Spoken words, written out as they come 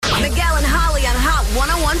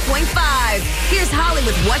Here's Holly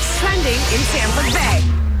with what's trending in Tampa Bay.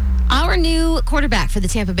 Our new quarterback for the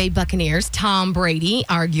Tampa Bay Buccaneers, Tom Brady,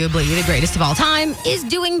 arguably the greatest of all time, is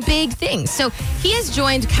doing big things. So he has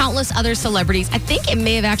joined countless other celebrities. I think it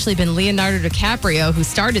may have actually been Leonardo DiCaprio who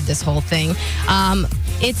started this whole thing.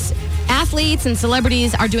 It's athletes and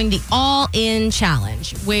celebrities are doing the All-In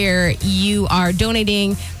Challenge, where you are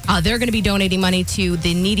donating. They're going to be donating money to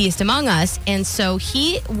the neediest among us. And so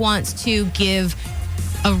he wants to give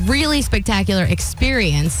a really spectacular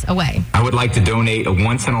experience away. I would like to donate a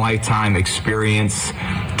once-in-a-lifetime experience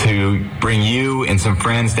to bring you and some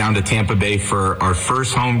friends down to Tampa Bay for our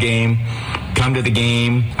first home game. Come to the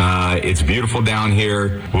game. It's beautiful down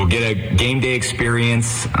here. We'll get a game day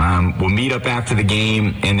experience. We'll meet up after the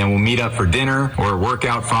game, and then we'll meet up for dinner or a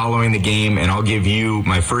workout following the game, and I'll give you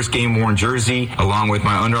my first game-worn jersey along with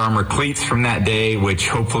my Under Armour cleats from that day, which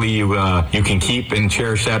hopefully you can keep and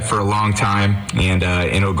cherish that for a long time, and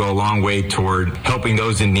it'll go a long way toward helping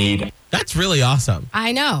those in need. That's really awesome.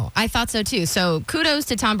 I know. I thought so too. So kudos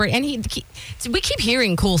to Tom Brady. And we keep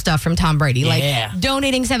hearing cool stuff from Tom Brady, like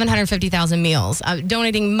donating 750,000 meals,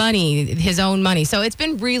 donating money, his own money. So it's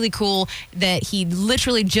been really cool that he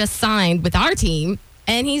literally just signed with our team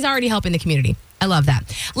and he's already helping the community. I love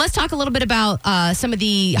that. Let's talk a little bit about some of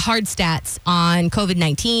the hard stats on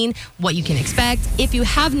COVID-19, what you can expect. If you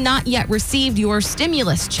have not yet received your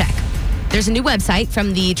stimulus check, there's a new website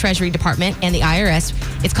from the Treasury Department and the IRS.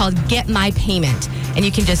 It's called Get My Payment. And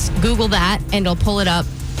you can just Google that and it'll pull it up.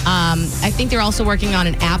 I think they're also working on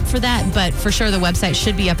an app for that, but for sure the website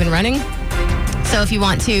should be up and running. So if you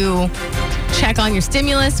want to check on your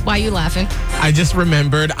stimulus, why are you laughing? I just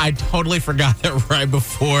remembered, I totally forgot that right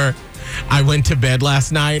before I went to bed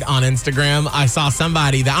last night on Instagram, I saw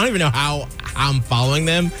somebody that I don't even know how I'm following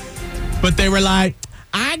them, but they were like,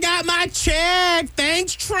 I got my check.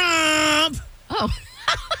 Thanks, Trump. Oh.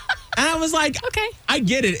 And I was like, okay. I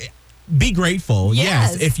get it. Be grateful.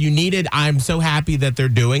 Yes. If you need it, I'm so happy that they're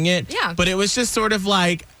doing it. Yeah. But it was just sort of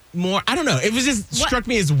like more, I don't know. It was just struck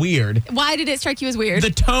me as weird. Why did it strike you as weird? The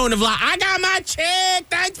tone of like, I got my check.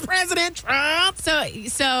 Thanks, President Trump.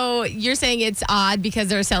 So you're saying it's odd because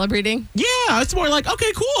they're celebrating? Yeah. It's more like,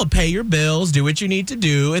 okay, cool. Pay your bills. Do what you need to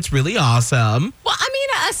do. It's really awesome. Well, I mean,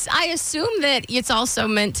 I assume that it's also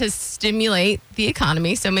meant to stimulate the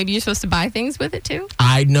economy. So maybe you're supposed to buy things with it too?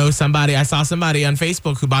 I saw somebody on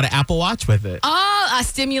Facebook who bought an Apple Watch with it. Oh, a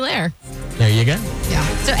stimulator. There you go. Yeah.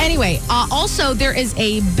 So anyway, also there is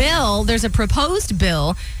there's a proposed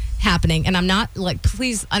bill happening. And I'm not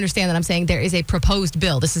please understand that I'm saying there is a proposed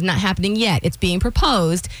bill. This is not happening yet. It's being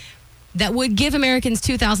proposed that would give Americans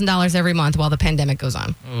 $2,000 every month while the pandemic goes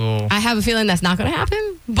on. Oh. I have a feeling that's not going to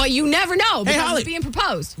happen, but you never know because Holly, it's being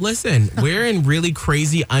proposed. Listen, we're in really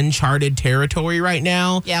crazy uncharted territory right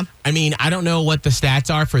now. Yeah. I mean, I don't know what the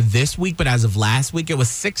stats are for this week, but as of last week, it was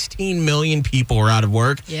 16 million people were out of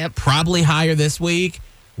work. Yep. Probably higher this week.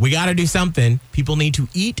 We got to do something. People need to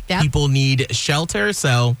eat. Yep. People need shelter.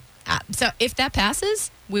 So if that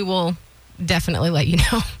passes, we will definitely let you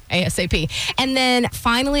know ASAP. And then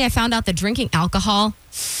finally, I found out that drinking alcohol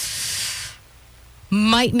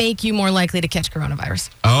might make you more likely to catch coronavirus.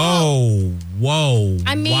 Oh, whoa.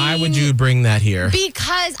 I mean, why would you bring that here?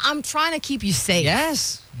 Because I'm trying to keep you safe.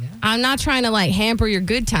 Yes. Yeah. I'm not trying to hamper your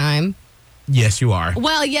good time. Yes, you are.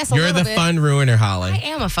 Well, yes, You're little the bit. fun ruiner, Holly. I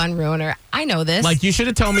am a fun ruiner. I know this. You should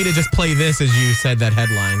have told me to just play this as you said that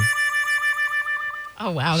headline.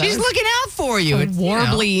 Oh, wow. She's looking out for you. It's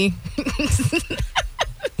warbly.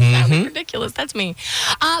 Sounding ridiculous. That's me.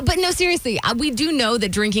 But no, seriously, we do know that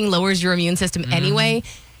drinking lowers your immune system anyway.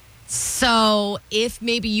 So if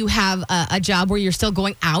maybe you have a job where you're still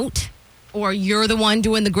going out or you're the one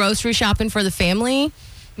doing the grocery shopping for the family,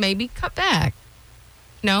 maybe cut back.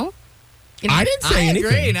 No? I didn't say anything.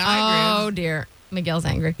 Agree. No, I agree. Oh, dear. Miguel's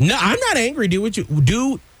angry. No, I'm not angry. Do what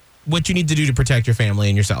you need to do to protect your family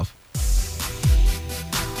and yourself.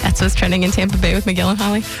 That's what's trending in Tampa Bay with Miguel and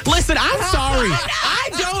Holly. Listen, I'm sorry. I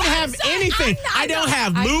don't have anything. I don't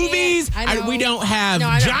have movies. We don't have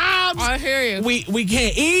jobs. I hear you. We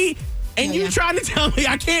can't eat. And you trying to tell me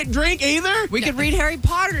I can't drink either? We could read Harry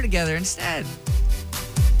Potter together instead.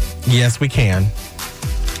 Yes, we can.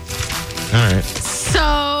 All right.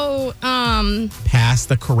 So, Pass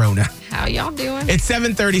the corona. how y'all doing? It's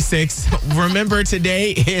 7:36. Remember,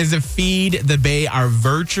 today is Feed the Bay, our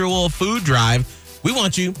virtual food drive. We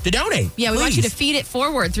want you to donate. Yeah, we want you to feed it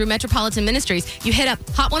forward through Metropolitan Ministries. You hit up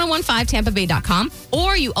hot1015tampabay.com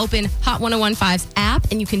or you open Hot 1015's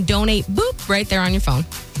app and you can donate, boop, right there on your phone.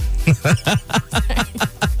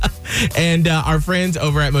 And our friends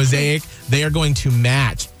over at Mosaic, they are going to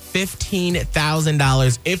match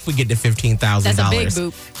 $15,000 if we get to $15,000. That's a big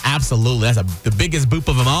boop. Absolutely. That's the biggest boop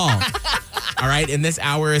of them all. All right. And this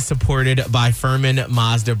hour is supported by Furman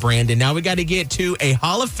Mazda Brandon. Now we got to get to a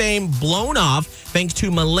Hall of Fame blown off thanks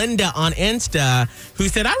to Melinda on Insta, who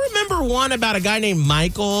said, I remember one about a guy named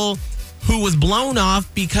Michael who was blown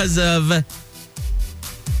off because of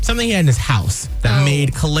something he had in his house that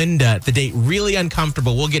made Kalinda, the date, really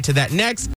uncomfortable. We'll get to that next.